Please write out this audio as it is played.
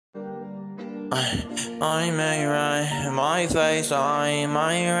I may write my face, I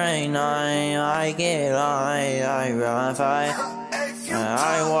might rain, I get I run fight.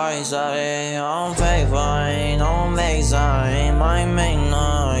 I was on faith, on baseline, I make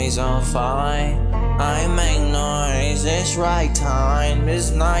noise on fire. I make noise, it's right time,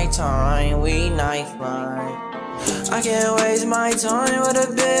 it's night time, we night fly. I can't waste my time with a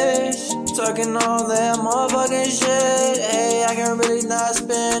bitch, talking all that motherfucking shit. Hey, I can really not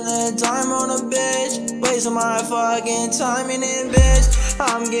spend the time on a bitch, wasting my fucking time in this bitch.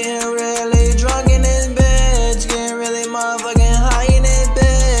 I'm getting really drunk in this bitch, getting really motherfucking high in this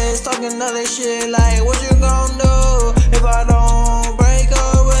bitch, talking other shit like what you gon' do if I don't break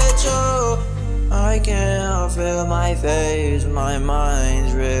up with you. I can't feel my face, my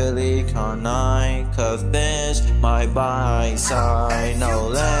mind's really convinced, my backside no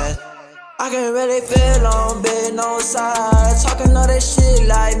less. I can really feel on bed, no side, talking all that shit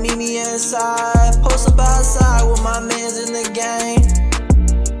like meet me inside. Post up outside with my mans in the game.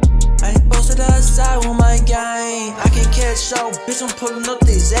 I ain't posted outside with my gang. I can catch y'all, bitch, I'm pulling up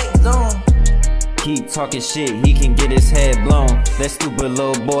this act on. Keep talking shit, he can get his head blown. That stupid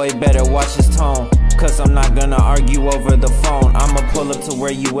little boy better watch his tone, cause I'm not gonna argue over the phone. I'ma pull up to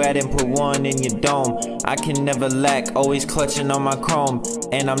where you at and put one in your dome. I can never lack, always clutching on my chrome.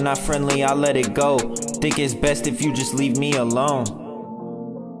 And I'm not friendly, I let it go. Think it's best if you just leave me alone.